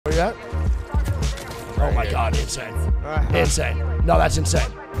Where you at? Oh my god, insane. Insane. No, that's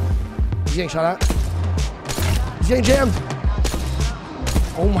insane. He's getting shot at. He's getting jammed.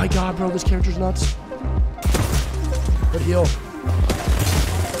 Oh my god, bro, this character's nuts. Good heal.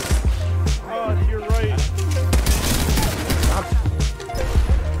 Oh, to your right.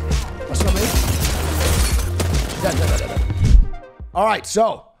 What's up, mate? Dead. All right,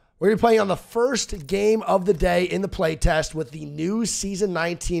 so we're going to be playing on the first game of the day in the playtest with the new Season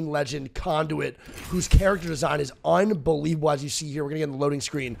 19 legend, Conduit, whose character design is unbelievable, as you see here. We're going to get on the loading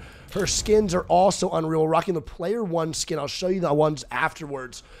screen. Her skins are also unreal. We're rocking the Player 1 skin. I'll show you the ones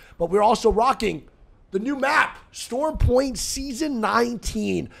afterwards. But we're also rocking the new map. Storm Point Season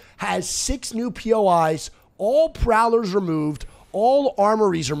 19 has 6 new POIs, all Prowlers removed, all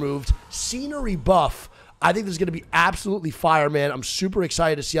armories removed, scenery buff. I think this is going to be absolutely fire, man. I'm super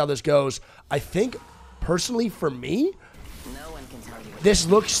excited to see how this goes. I think, personally, for me, this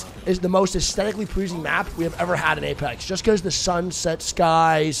is the most aesthetically pleasing map we have ever had in Apex. Just because the sunset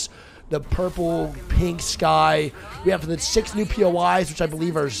skies, the purple, pink sky. We have the 6 new POIs, which I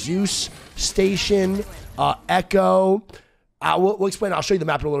believe are Zeus, Station, Echo. We'll explain. I'll show you the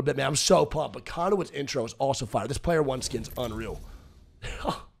map in a little bit, man. I'm so pumped. But Conduit's intro is also fire. This Player 1 skin's unreal.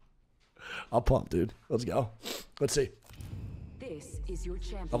 I'll pump, dude. Let's go. Let's see. This is your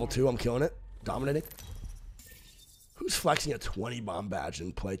champion. Level 2, I'm killing it. Dominating. Who's flexing a 20 bomb badge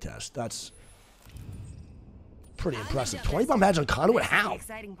in playtest? That's pretty impressive. 20 bomb badge on Conduit? How?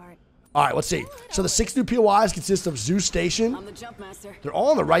 All right, let's see. So the 6 new POIs consist of Zeus Station. They're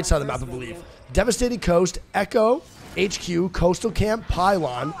all on the right side of the map, I believe. Devastated Coast, Echo, HQ, Coastal Camp,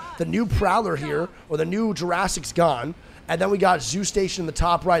 Pylon, the new Prowler here, or the new Jurassic's gone. And then we got Zeus Station in the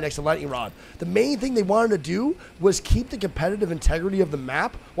top right next to Lightning Rod. The main thing they wanted to do was keep the competitive integrity of the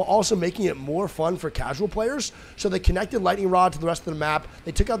map while also making it more fun for casual players. So they connected Lightning Rod to the rest of the map.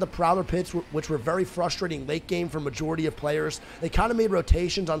 They took out the Prowler pits, which were very frustrating late game for majority of players. They kind of made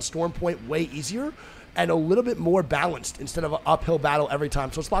rotations on Storm Point way easier and a little bit more balanced instead of an uphill battle every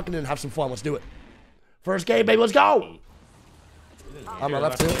time. So let's lock it in and have some fun. Let's do it. First game, baby. Let's go. On my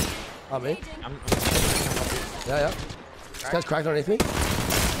left too. On me. Yeah. This guy's cracked underneath me.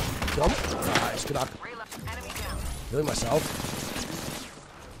 Kill him. Nice. Good knock. Healing myself.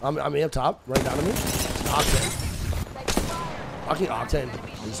 I'm up top. Right down to me. Octane. Fucking Octane.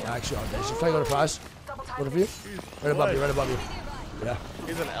 He's actually Octane. He's trying to go to prize. What of you? Right above you. Right above you. Yeah.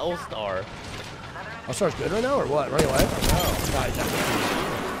 He's an L-star. L-star's good right now or what? Running away?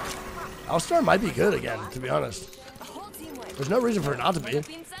 No. L-star might be good again, to be honest. There's no reason for it not to be.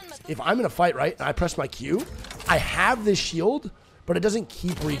 If I'm in a fight, right, and I press my Q, I have this shield, but it doesn't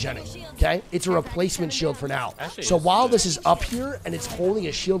keep regenning, okay? It's a replacement shield for now. So while this is up here and it's holding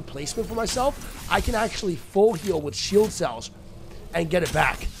a shield placement for myself, I can actually full heal with shield cells and get it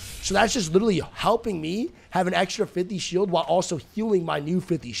back. So that's just literally helping me have an extra 50 shield while also healing my new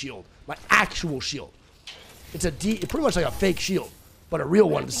 50 shield, my actual shield. It's pretty much like a fake shield, but a real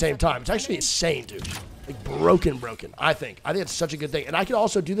one at the same time. It's actually insane, dude. Like broken, I think. I think it's such a good thing. And I can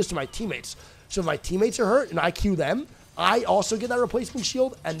also do this to my teammates. So if my teammates are hurt and I Q them, I also get that replacement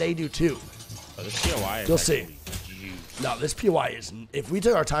shield, and they do too. Oh, this POI is You'll see. No, this POI is, if we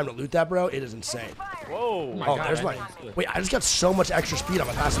took our time to loot that, bro, it is insane. Whoa. Oh, God, there's my, wait, I just got so much extra speed on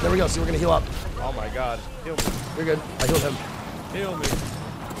my pass. There we go. See, we're going to heal up. Oh, my God. Heal me. You're good. I healed him. Heal me.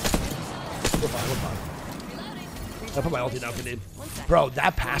 We're fine. I put my ulti down if we need. Bro,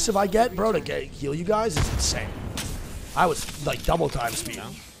 that passive I get, bro, to heal you guys is insane. I was like double time speed.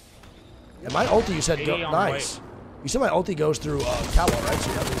 And my ulti, you said, nice. You said my ulti goes through Catwall, right?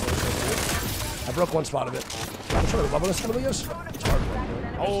 So yeah, I broke one spot of it. I'm trying to level this one, I guess. It's hard.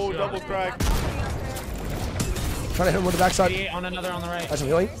 Oh, double crack. Trying to hit him with the backside. On another on the right. That's some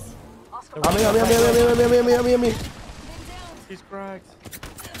healing. On me. He's cracked.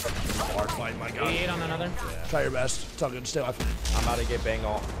 Hard fight, my God. 88 on another. Yeah. Try your best. It's all good. Stay alive. I'm about to get bang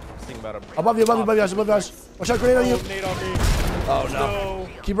all. Think about it. Above you, guys. Watch out, grenade on you. Nade on me. Oh, no.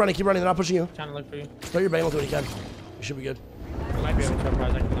 Keep running. They're not pushing you. Trying to look for you. Throw your bang when you can. You should be good. You might be able to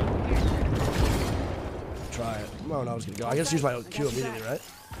surprise that. Try it. Oh, no, I was going to go. I guess use my Q immediately, right?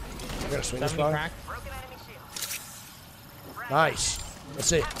 I got to swing this one. Nice. Let's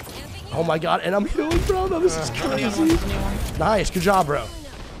see. Oh, my God. And I'm healing, bro. No, this is crazy. Nice. Good job, bro.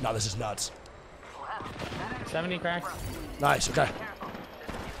 No, this is nuts. 70 cracks. Nice. Okay.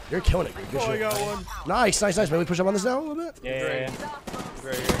 You're killing it, dude. Good shit. I got one. Nice. Maybe we push up on this now a little bit? Yeah.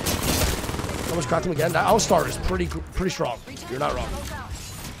 Right here. Almost cracked him again. That All-Star is pretty strong. You're not wrong.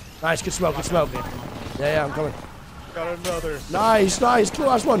 Nice. Good smoke. Yeah, I'm coming. Got another. Nice. Kill the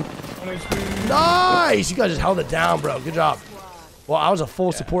last one. Nice. You guys just held it down, bro. Good job. Well, I was a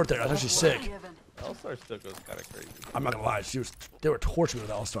full support there. That's actually sick. All-Star still goes kind of crazy. I'm not gonna lie. They were torturing me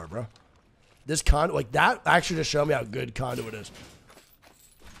with All-Star, bro. This like that actually just showed me how good Conduit is.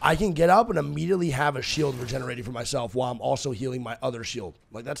 I can get up and immediately have a shield regenerating for myself while I'm also healing my other shield.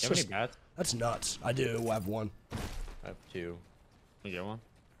 Like that's just that's nuts. I do. I have one. I have two. You get one?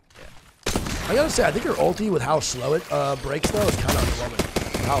 I gotta say, I think your ulti with how slow it breaks though is kind of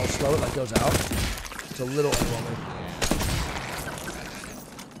underwhelming. How slow it like goes out. It's a little underwhelming.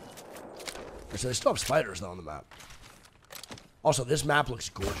 So they still have spiders though on the map. Also, this map looks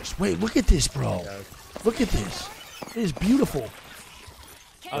gorgeous. Wait, look at this, bro. Look at this. It is beautiful.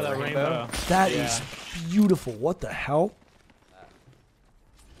 Oh, that rainbow. That is beautiful. What the hell?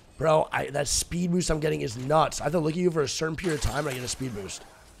 Bro, that speed boost I'm getting is nuts. I have to look at you for a certain period of time and I get a speed boost.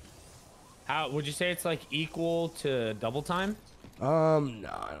 How would you say it's like equal to double time? No,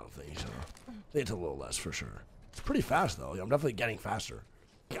 I don't think so. I think it's a little less for sure. It's pretty fast though. I'm definitely getting faster.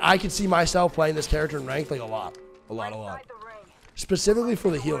 I can see myself playing this character in ranked like a lot. Specifically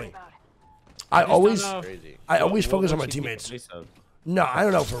for the healing. I always focus on my teammates. No, I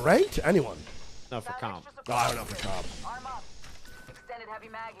don't know. For ranked? Anyone. No, for comp. No, I don't know for comp.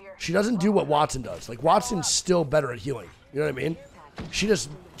 She doesn't do what Watson does. Like, Watson's still better at healing. You know what I mean? She's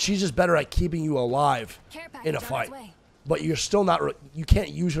just better at keeping you alive in a fight. But you're still not, you can't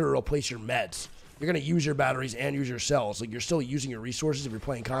use her to replace your meds. You're going to use your batteries and use your cells. Like, you're still using your resources if you're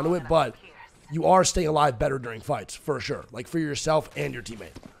playing Conduit, but you are staying alive better during fights, for sure. Like, for yourself and your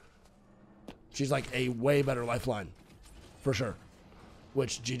teammate. She's like a way better lifeline, for sure.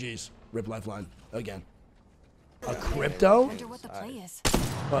 Which, GG's, rip lifeline, again. A crypto?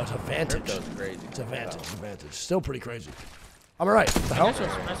 Oh, it's a vantage. It's a vantage. Still pretty crazy. I'm alright. What the hell?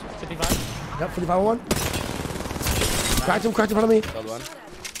 55. Yep, 55 on one. Cracked him in front of me.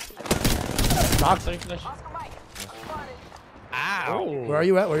 Knocked. Ow. Where are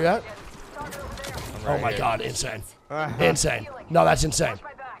you at? Where are you at? Oh my god, insane. Insane. No, that's insane.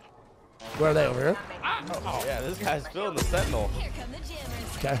 Where are they? Over here? Oh, yeah, this guy's filling the sentinel.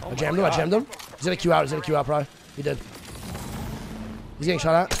 Okay, I jammed him. He's gonna Q out. Probably. He did. He's getting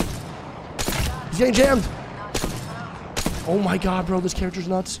shot at. He's getting jammed. Oh my god, bro, this character's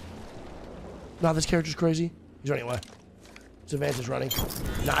nuts. No, this character's crazy. He's running away. His advantage running.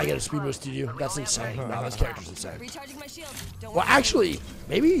 Nah, I get a speed boost to you. That's insane. No, this character's insane. Well, actually,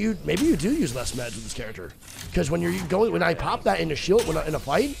 maybe you do use less meds with this character, because when I pop that in a shield in a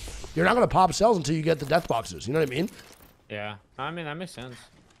fight, you're not gonna pop cells until you get the death boxes. You know what I mean? Yeah, I mean that makes sense.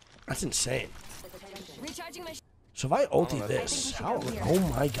 That's insane. So if I ulti this, how? Oh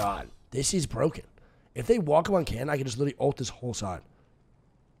my god, this is broken. If they walk up on can, I can just literally ult this whole side,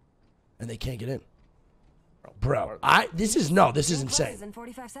 and they can't get in. Bro, this is insane.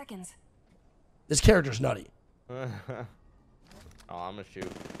 This character's nutty. Oh, I'm gonna shoot.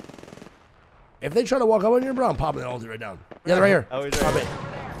 If they try to walk up on you, bro, I'm popping that ulti right down. Yeah, they're right here. Oh, he's right here.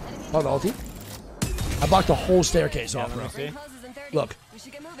 Pop the ulti. I blocked the whole staircase off, bro. Look.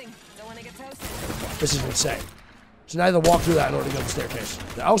 This is insane. So now I have to walk through that in order to go to the staircase.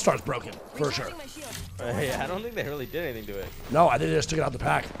 The L-Star's broken, for sure. Yeah, I don't think they really did anything to it. No, I think they just took it out the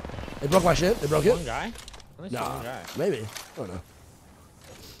pack. They broke my shit. They broke it. One guy? Nah, maybe. I don't know.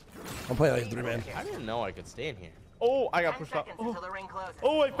 I'm playing like a 3-man. I didn't know I could stay in here. Oh, I got pushed up.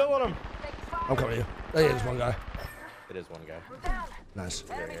 Oh, I fell on him. I'm coming to you. Hey, there's one guy. It is one guy. Nice.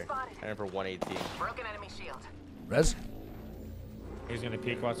 I am for 118. Broken enemy shield. Res? He's gonna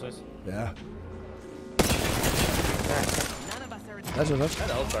peek, watch this. Yeah. That's what that's. That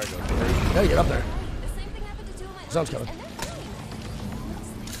L-Star goes crazy. Gotta get up there. Sounds coming.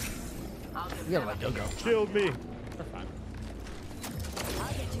 You gotta let Go go. Shield me. They're fine.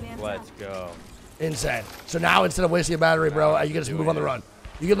 Let's go. Insane. So now instead of wasting a battery, bro, you can just move on the run.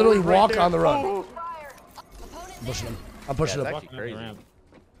 You can literally walk on the run. I'm pushing him. I'm pushing him. Crazy.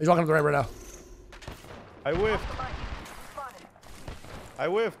 He's walking up the ramp right now. I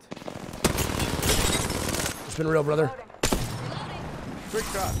whiffed. It's been real, brother. Quick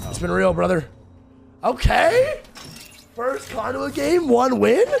shot. It's been real, brother. Okay. First Conduit game, 1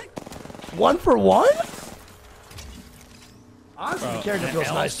 win. 1 for 1. Honestly, the character feels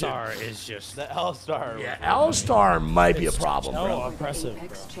nice too. L-Star is just the L-Star. Yeah, L-Star might be a problem, so bro. Impressive,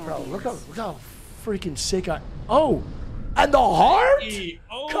 Bro, look how freaking sick I. Oh, and the heart?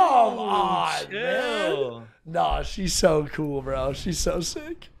 Oh, come on, chill. man. Nah, she's so cool, bro. She's so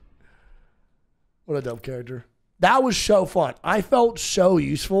sick. What a dope character. That was so fun. I felt so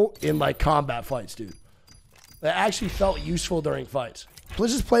useful in like combat fights, dude. That actually felt useful during fights.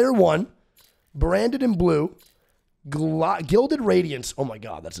 Blizz's player 1, branded in blue, Gilded Radiance. Oh my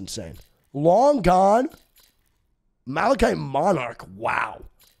god, that's insane. Long Gone, Malachite Monarch. Wow.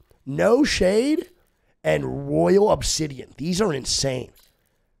 No Shade and Royal Obsidian. These are insane.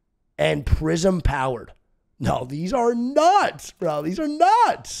 And Prism Powered. No, these are nuts, bro. These are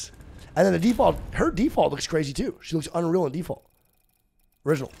nuts. And then the default, her default looks crazy too. She looks unreal in default.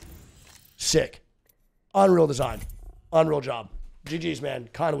 Original. Sick. Unreal design. Unreal job. GG's, man.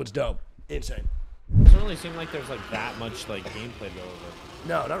 Conduit's dope. Insane. It doesn't really seem like there's like that much like gameplay to go over.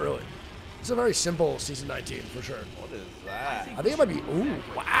 No, not really. It's a very simple season 19 for sure. What is that? I think it might be. Ooh,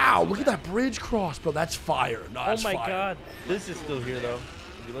 wow! Look at that bridge cross, bro. That's fire. No, that's Oh my fire. god, this is still here though.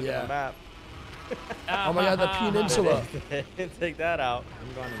 If you look at the map. Oh my god, the peninsula. Take that out.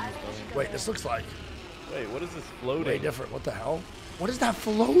 I'm going in this building. Wait, this looks like. Wait, what is this floating? Way different. What the hell? What is that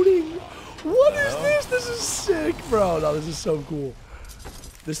floating? What is this? This is sick, bro. No, this is so cool.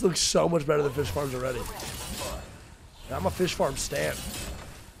 This looks so much better than fish farms already. I'm a fish farm stan.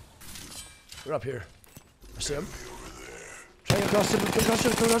 We're up here. I see him. Try to cross it.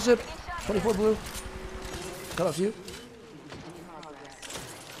 Come across it. 24 blue. Cut off you.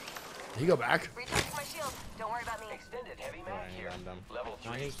 Did he go back? Don't worry about me. Extended heavy mag here. Level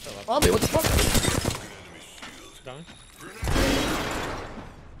 3. Oh, me, what the fuck? Done?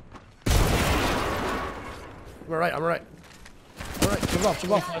 I'm alright. I'm alright. Jump off.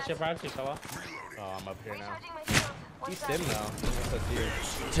 Oh, I'm up here now. He's sim now.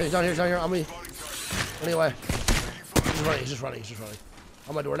 He's down here. On me. Anyway. He's just running.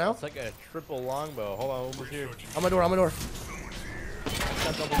 On my door now? It's like a triple longbow. Hold on, over here. On my door.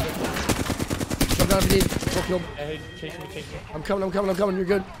 Jump down if you need. Full kill. Hey, chase me. I'm coming. You're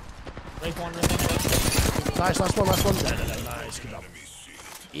good. Rank one. Nice. Last one. Nice. Good job.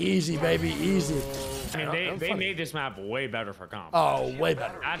 Easy, baby. Easy. I mean, they made this map way better for comp. Oh, way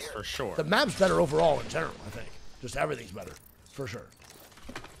better. That's for sure. The map's better overall in general, I think. Just everything's better. For sure.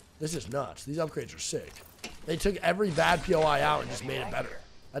 This is nuts. These upgrades are sick. They took every bad POI out and just made it better.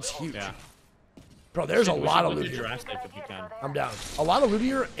 That's huge. Yeah. Bro, there's a lot of loot loot here. drastic if you can. I'm down. A lot of loot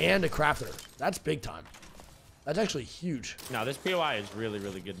here and a crafter. That's big time. That's actually huge. No, this POI is really,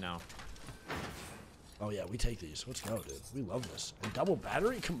 really good now. Oh, yeah, we take these. Let's go, dude. We love this. And double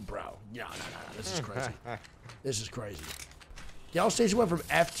battery? Come, bro. No. This is crazy. This is crazy. Yellow Station went from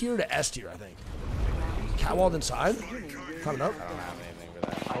F tier to S tier, I think. Catwalled inside? Coming up. I don't have anything for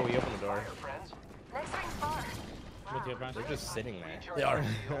that. Oh, he opened the door. They're just sitting there. They are.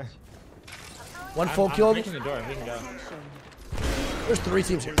 One full kill. I'm breaking the door. We can go. There's 3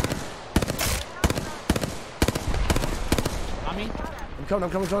 teams here. On me. I'm coming.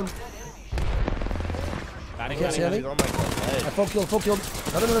 Batting. Can't see anything. He's on my leg. I full killed.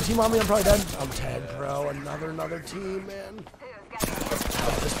 Another team on me. I'm probably dead. I'm dead, bro. Another team, man.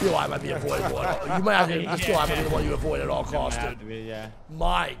 Oh, this POI might be avoidable. You might have to. This POI might be the one you avoid at all costs, dude. Yeah.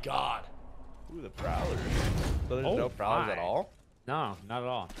 My God. Ooh, the prowlers. So there's Oh, no prowlers my. at all? No, not at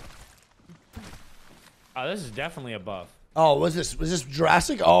all. Oh, this is definitely a buff. Oh, was this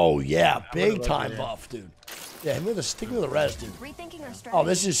Jurassic? Oh yeah, big time buff, dude. Yeah, stick me with the res, dude. Rethinking our strategy. Oh,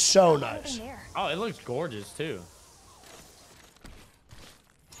 this is so nice. Oh, it looks gorgeous too.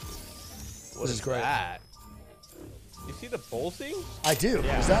 What This is great. that? You see the pulsing? I do.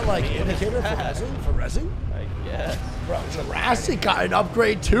 Is that like indicator for resin? I guess. Bro, Jurassic got an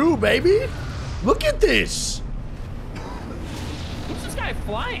upgrade too, baby. Look at this. Who's this guy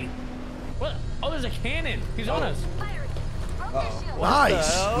flying? What? Oh, there's a cannon. He's on us.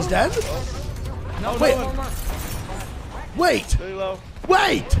 Nice. He's dead? No, Wait. no. Wait. Really low.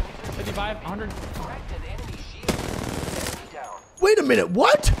 Wait. 55, 100. Wait a minute.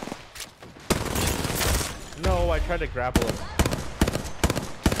 What? No, I tried to grapple him.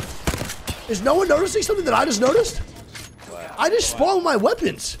 Is no one noticing something that I just noticed? What? I just spawned with my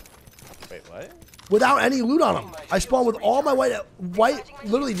weapons Wait, what? without any loot on them. I spawned with all my white,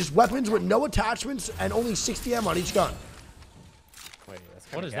 literally just weapons with no attachments and only 60 ammo on each gun. Wait,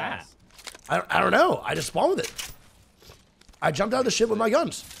 that's What is gas. I don't know. I just spawned with it. I jumped out of the ship with my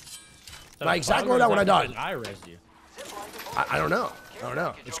guns. So My exact loadout when I died. I rezzed you. I don't know.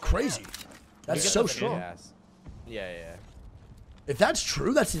 It's crazy. That's so strong. Gas. Yeah. If that's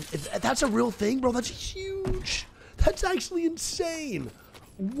true, if that's a real thing, bro, that's huge. That's actually insane.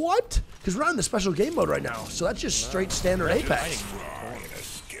 What? Because we're not in the special game mode right now, so that's just straight standard Apex.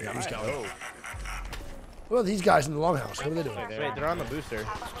 Yeah, he's going. What about these guys in the longhouse? What are they doing? Wait, they're on the booster.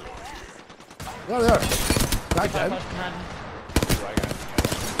 There they are. Back dead. Ooh, I got it.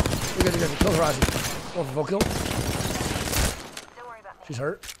 You're good. Kill Horizon. Going for full kill. Don't worry about She's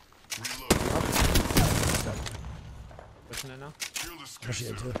hurt. Pushing it now. Pushing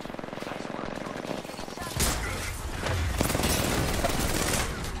it too.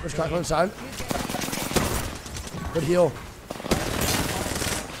 Where's Crackle inside? Good heal.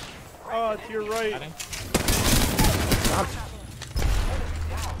 Oh, to your right. Knocked.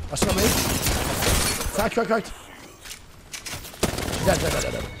 That's not me. Cracked. Dead.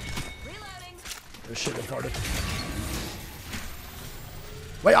 There's shit retarded.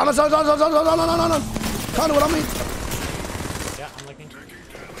 Wait, on. Conduit on me. Yeah, I'm looking.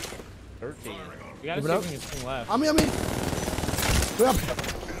 13. We gotta see if we can swing left. On me. Go up.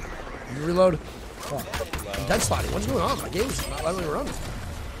 You reload. Oh, I'm dead sliding. What's going on? My game's not letting me run.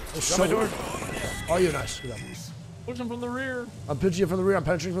 Oh, so weird. Oh, you're nice. Good. Push him from the rear. I'm pitching you from the rear. I'm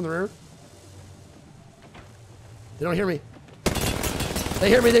penetrating from the rear. They don't hear me. They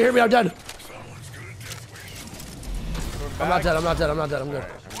hear me. I'm dead. I'm not dead. I'm good. I'm getting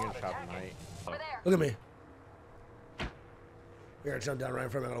shot tonight. Look at me. Here, I jump down right in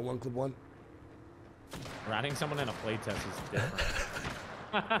front of me. I got a 1-clip-1. Riding someone in a playtest is different.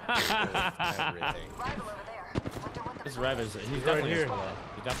 Everything. This Rev is, he's definitely a solo.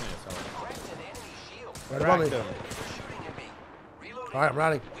 He's definitely a solo. Right above me. Alright, I'm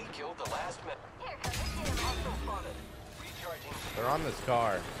riding. They're on this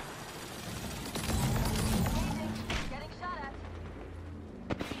car.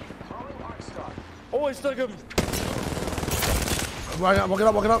 Oh, I stuck him.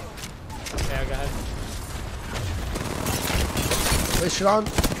 Walking up. Yeah, go ahead. Wait, shit on.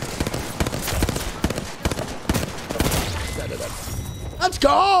 Let's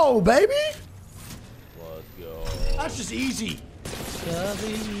go, baby. Let's go. That's just easy.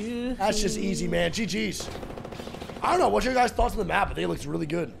 That's just easy, man. GG's. I don't know. What's your guys' thoughts on the map? I think it looks really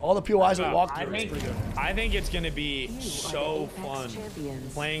good. All the POIs that we walked through, it's pretty good. I think it's going to be so fun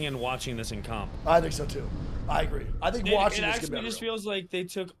playing and watching this in comp. I think so, too. I agree. I think watching this could be It actually just feels like they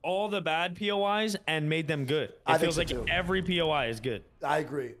took all the bad POIs and made them good. It feels like every POI is good. I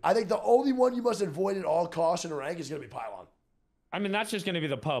agree. I think the only one you must avoid at all costs in a rank is going to be Pylon. I mean, that's just going to be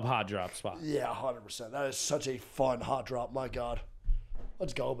the pub hot drop spot. Yeah, 100%. That is such a fun hot drop. My God.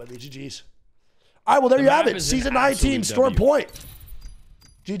 Let's go, baby. GG's. All right, well, there you have it. Season 19, Storm Point.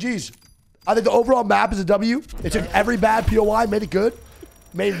 GG's. I think the overall map is a W. They took every bad POI, made it good.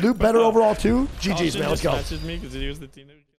 Made loot better overall, too. GG's, man. Let's go. Messaged me because he was the team.